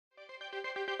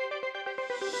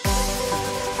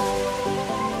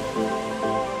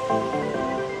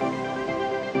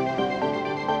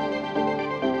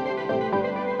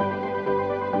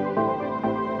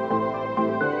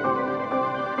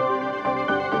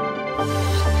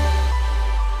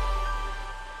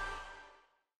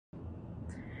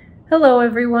Hello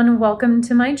everyone, welcome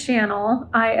to my channel.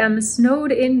 I am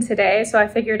snowed in today, so I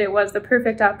figured it was the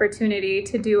perfect opportunity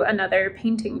to do another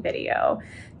painting video.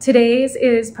 Today's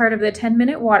is part of the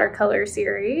 10-minute watercolor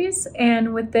series,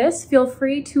 and with this, feel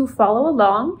free to follow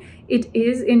along. It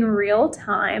is in real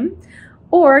time,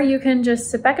 or you can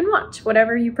just sit back and watch,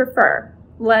 whatever you prefer.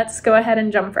 Let's go ahead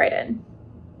and jump right in.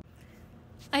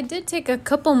 I did take a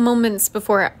couple moments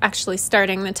before actually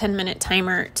starting the 10-minute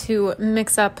timer to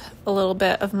mix up a little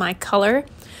bit of my color.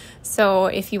 So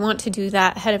if you want to do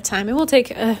that ahead of time, it will take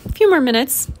a few more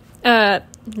minutes, not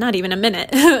even a minute,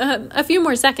 a few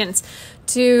more seconds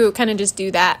to kind of just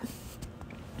do that.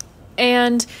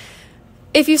 And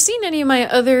if you've seen any of my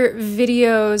other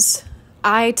videos,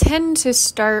 I tend to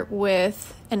start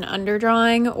with an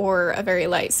underdrawing or a very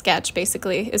light sketch,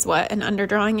 basically, is what an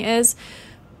underdrawing is,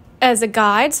 as a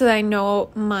guide, so that I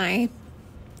know my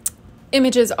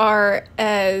images are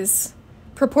as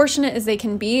proportionate as they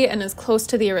can be and as close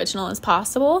to the original as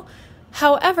possible.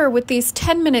 However, with these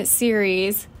 10-minute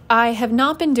series, I have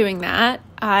not been doing that.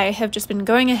 I have just been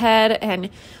going ahead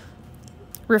and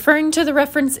referring to the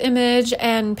reference image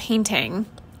and painting.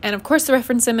 And of course, the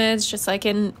reference image, just like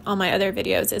in all my other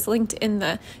videos, is linked in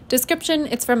the description.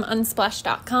 It's from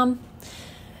unsplash.com.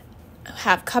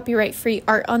 Have copyright-free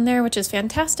art on there, which is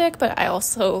fantastic, but I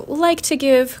also like to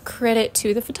give credit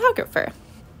to the photographer.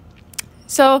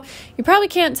 So you probably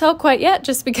can't tell quite yet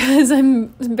just because I'm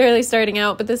barely starting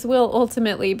out, but this will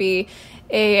ultimately be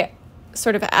a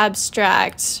sort of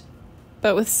abstract,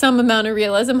 but with some amount of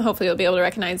realism. Hopefully you'll be able to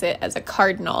recognize it as a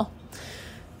cardinal.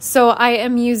 So I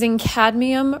am using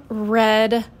cadmium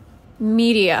red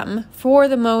medium for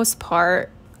the most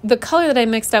part. The color that I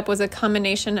mixed up was a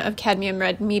combination of cadmium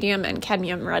red medium and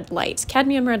cadmium red light.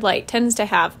 Cadmium red light tends to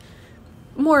have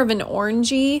more of an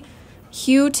orangey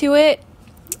hue to it,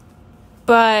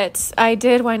 but I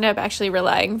did wind up actually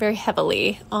relying very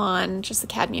heavily on just the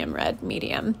cadmium red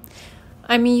medium.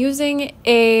 I'm using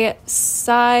a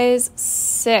size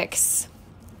 6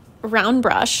 round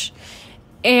brush,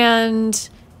 and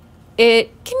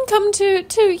it can come to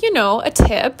a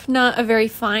tip, not a very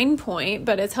fine point,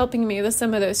 but it's helping me with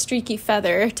some of those streaky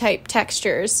feather type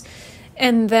textures.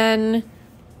 And then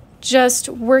just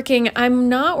I'm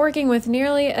not working with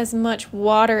nearly as much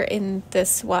water in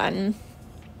this one.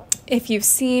 If you've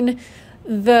seen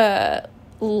the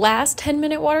last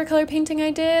 10-minute watercolor painting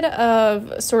I did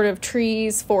of sort of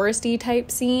trees, foresty type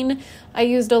scene, I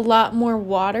used a lot more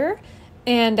water.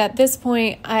 And at this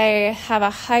point, I have a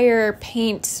higher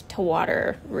paint to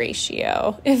water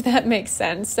ratio, if that makes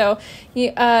sense. So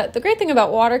the great thing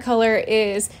about watercolor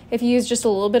is if you use just a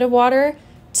little bit of water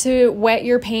to wet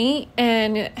your paint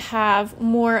and have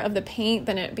more of the paint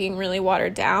than it being really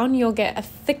watered down, you'll get a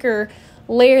thicker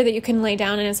layer that you can lay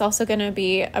down, and it's also going to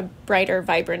be a brighter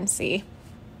vibrancy.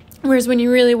 Whereas when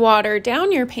you really water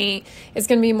down your paint, it's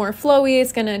going to be more flowy,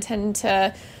 it's going to tend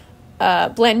to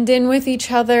blend in with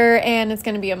each other, and it's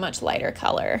going to be a much lighter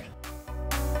color.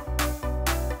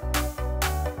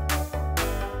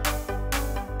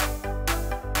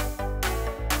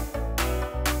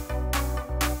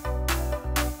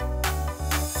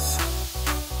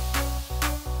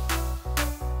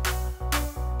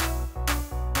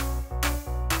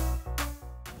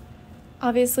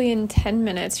 Obviously, in 10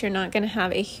 minutes, you're not going to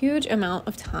have a huge amount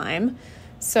of time.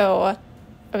 So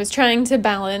I was trying to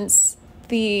balance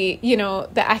the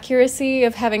accuracy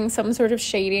of having some sort of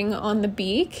shading on the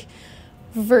beak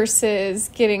versus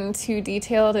getting too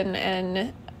detailed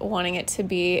and wanting it to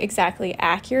be exactly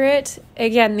accurate.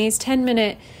 Again, these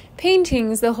 10-minute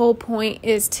paintings, the whole point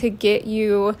is to get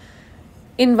you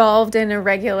involved in a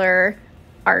regular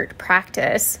art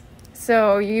practice.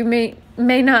 So you may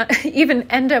not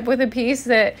even end up with a piece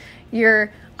that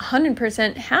you're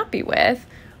 100% happy with,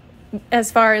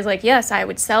 as far as like, yes, I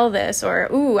would sell this, or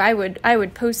ooh, I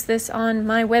would post this on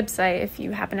my website if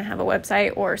you happen to have a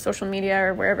website or social media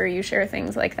or wherever you share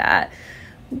things like that.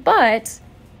 But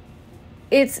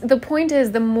the point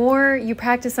is, the more you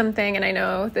practice something, and I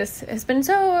know this has been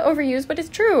so overused, but it's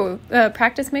true.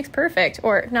 Practice makes perfect,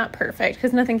 or not perfect,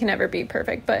 because nothing can ever be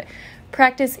perfect, but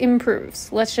practice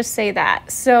improves. Let's just say that.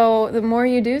 So the more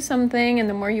you do something and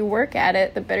the more you work at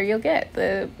it, the better you'll get,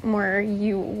 the more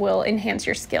you will enhance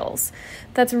your skills.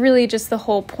 That's really just the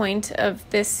whole point of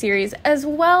this series, as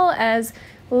well as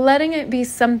letting it be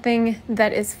something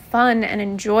that is fun and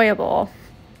enjoyable.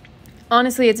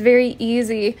 Honestly, it's very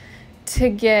easy to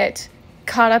get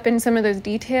caught up in some of those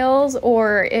details,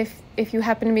 or if you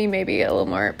happen to be maybe a little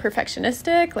more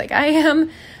perfectionistic like I am,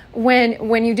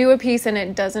 when you do a piece and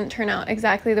it doesn't turn out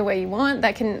exactly the way you want,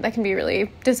 that can be really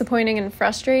disappointing and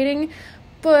frustrating.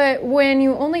 But when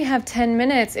you only have 10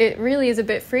 minutes, it really is a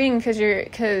bit freeing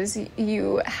because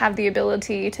you have the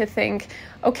ability to think,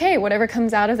 okay, whatever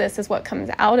comes out of this is what comes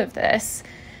out of this.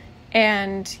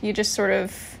 And you just sort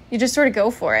of go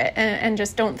for it and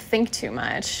just don't think too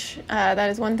much. That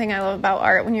is one thing I love about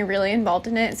art. When you're really involved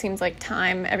in it, it seems like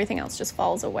everything else just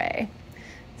falls away.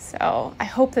 So I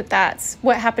hope that that's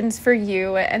what happens for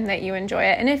you and that you enjoy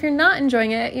it. And if you're not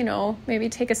enjoying it, maybe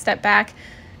take a step back,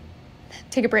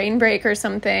 take a brain break or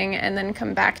something, and then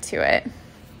come back to it.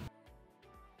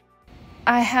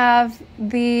 I have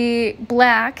the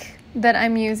black that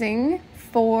I'm using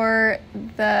for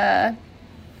the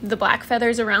black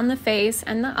feathers around the face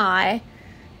and the eye.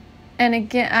 And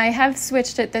again, I have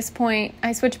switched at this point.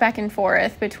 I switch back and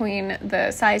forth between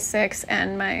the size 6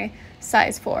 and my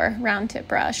size 4 round tip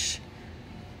brush.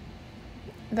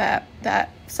 That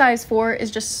size 4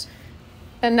 is just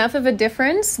enough of a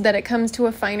difference that it comes to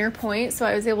a finer point, so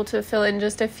I was able to fill in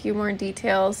just a few more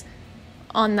details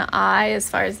on the eye as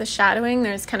far as the shadowing.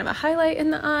 There's kind of a highlight in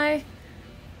the eye.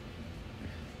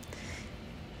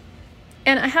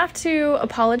 And I have to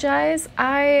apologize.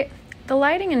 The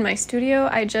lighting in my studio,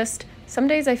 some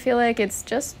days I feel like it's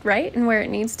just right and where it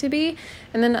needs to be,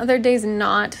 and then other days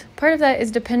not. Part of that is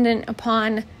dependent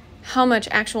upon how much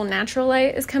actual natural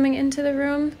light is coming into the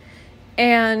room.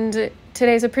 And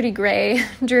today's a pretty gray,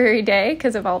 dreary day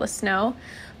because of all the snow.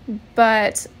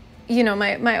 But,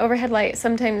 my overhead light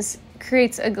sometimes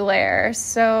creates a glare.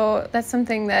 So that's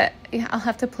something that I'll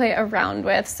have to play around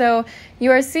with. So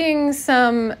you are seeing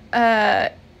some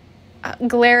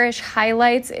glarish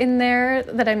highlights in there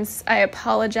that I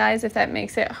apologize if that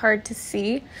makes it hard to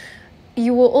see.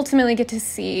 You will ultimately get to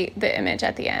see the image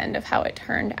at the end of how it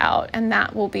turned out. And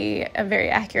that will be a very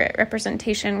accurate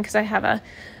representation because I have a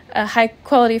high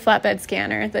quality flatbed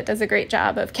scanner that does a great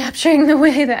job of capturing the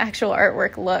way the actual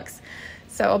artwork looks.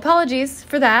 So apologies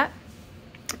for that.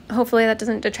 Hopefully that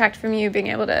doesn't detract from you being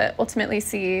able to ultimately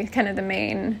see kind of the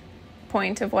main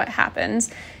point of what happens.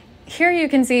 Here you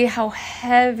can see how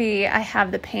heavy I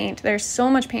have the paint. There's so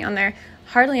much paint on there,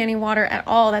 hardly any water at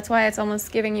all. That's why it's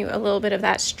almost giving you a little bit of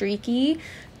that streaky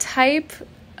type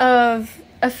of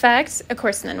effect. Of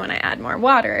course, then when I add more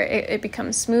water, it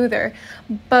becomes smoother.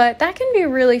 But that can be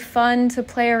really fun to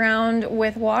play around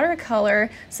with watercolor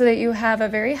so that you have a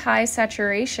very high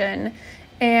saturation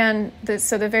and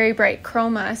so the very bright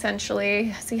chroma,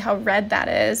 essentially. See how red that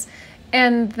is.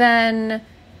 And then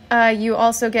you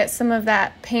also get some of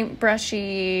that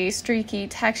paintbrushy, streaky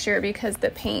texture because the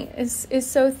paint is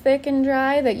so thick and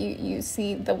dry that you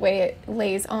see the way it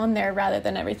lays on there rather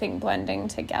than everything blending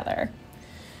together.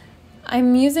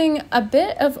 I'm using a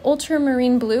bit of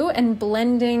ultramarine blue and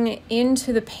blending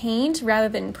into the paint rather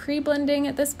than pre-blending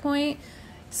at this point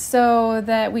so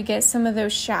that we get some of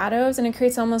those shadows, and it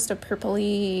creates almost a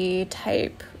purpley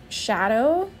type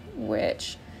shadow,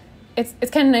 which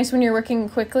it's kind of nice when you're working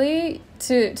quickly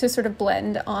to sort of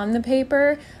blend on the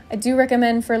paper. I do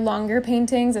recommend for longer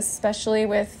paintings, especially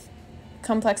with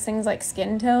complex things like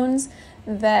skin tones,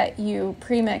 that you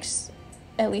pre-mix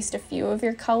at least a few of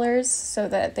your colors so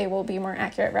that they will be more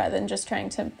accurate rather than just trying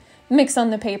to mix on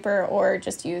the paper or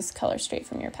just use color straight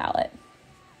from your palette.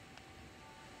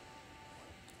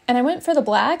 And I went for the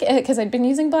black because I'd been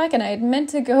using black and I had meant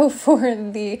to go for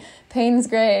the Payne's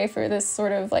Gray for this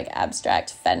sort of like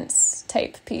abstract fence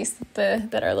type piece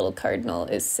that our little Cardinal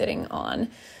is sitting on.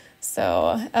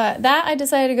 So that I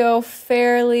decided to go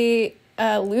fairly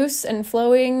loose and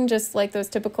flowing, just like those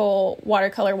typical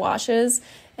watercolor washes.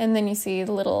 And then you see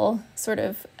the little sort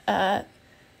of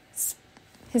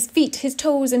his feet, his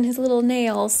toes, and his little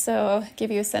nails. So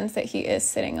give you a sense that he is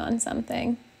sitting on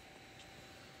something.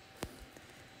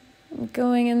 I'm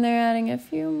going in there, adding a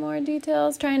few more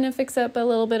details, trying to fix up a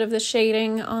little bit of the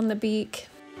shading on the beak.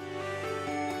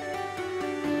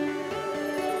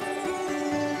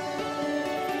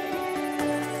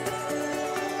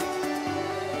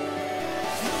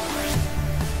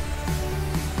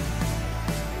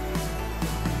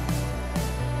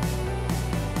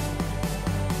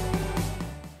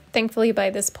 Thankfully, by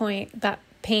this point, that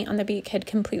paint on the beak had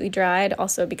completely dried,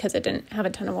 also because it didn't have a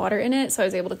ton of water in it, so I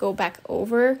was able to go back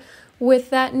over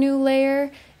with that new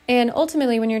layer. And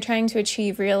ultimately, when you're trying to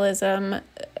achieve realism,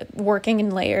 working in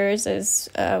layers is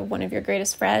one of your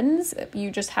greatest friends.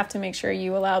 You just have to make sure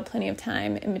you allow plenty of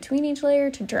time in between each layer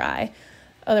to dry.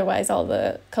 Otherwise, all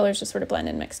the colors just sort of blend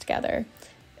and mix together.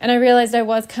 And I realized I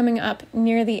was coming up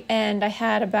near the end. I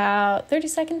had about 30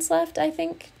 seconds left, I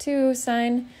think, to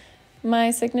sign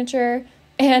my signature.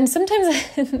 And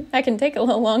sometimes I can take a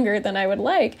little longer than I would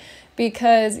like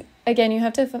because again, you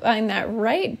have to find that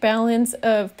right balance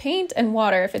of paint and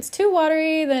water. If it's too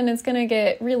watery, then it's going to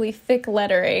get really thick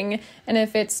lettering. And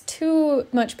if it's too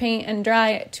much paint and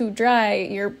too dry,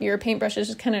 your paintbrushes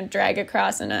just kind of drag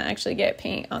across and not actually get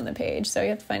paint on the page. So you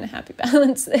have to find a happy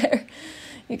balance there.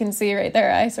 You can see right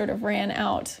there, I sort of ran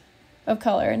out of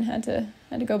color and had to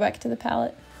go back to the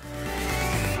palette.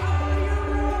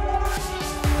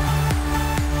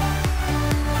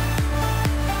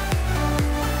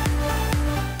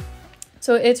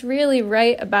 So it's really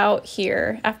right about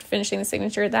here after finishing the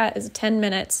signature. That is 10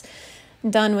 minutes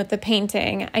done with the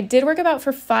painting. I did work about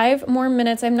for 5 more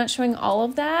minutes. I'm not showing all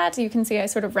of that. You can see I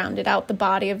sort of rounded out the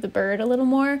body of the bird a little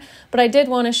more, but I did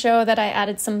want to show that I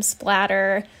added some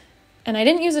splatter. And I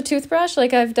didn't use a toothbrush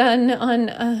like I've done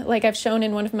on, like I've shown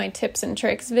in one of my tips and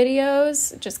tricks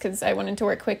videos, just because I wanted to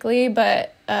work quickly,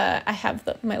 but I have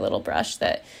my little brush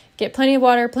that get plenty of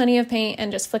water, plenty of paint,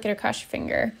 and just flick it across your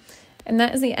finger. And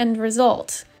that is the end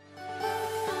result.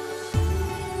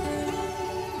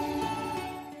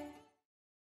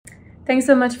 Thanks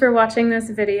so much for watching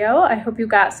this video. I hope you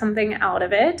got something out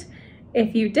of it.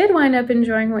 If you did wind up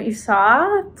enjoying what you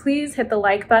saw, please hit the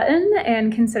like button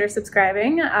and consider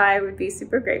subscribing. I would be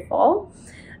super grateful.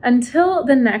 Until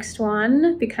the next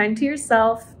one, be kind to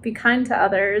yourself, be kind to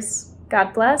others.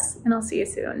 God bless, and I'll see you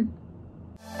soon.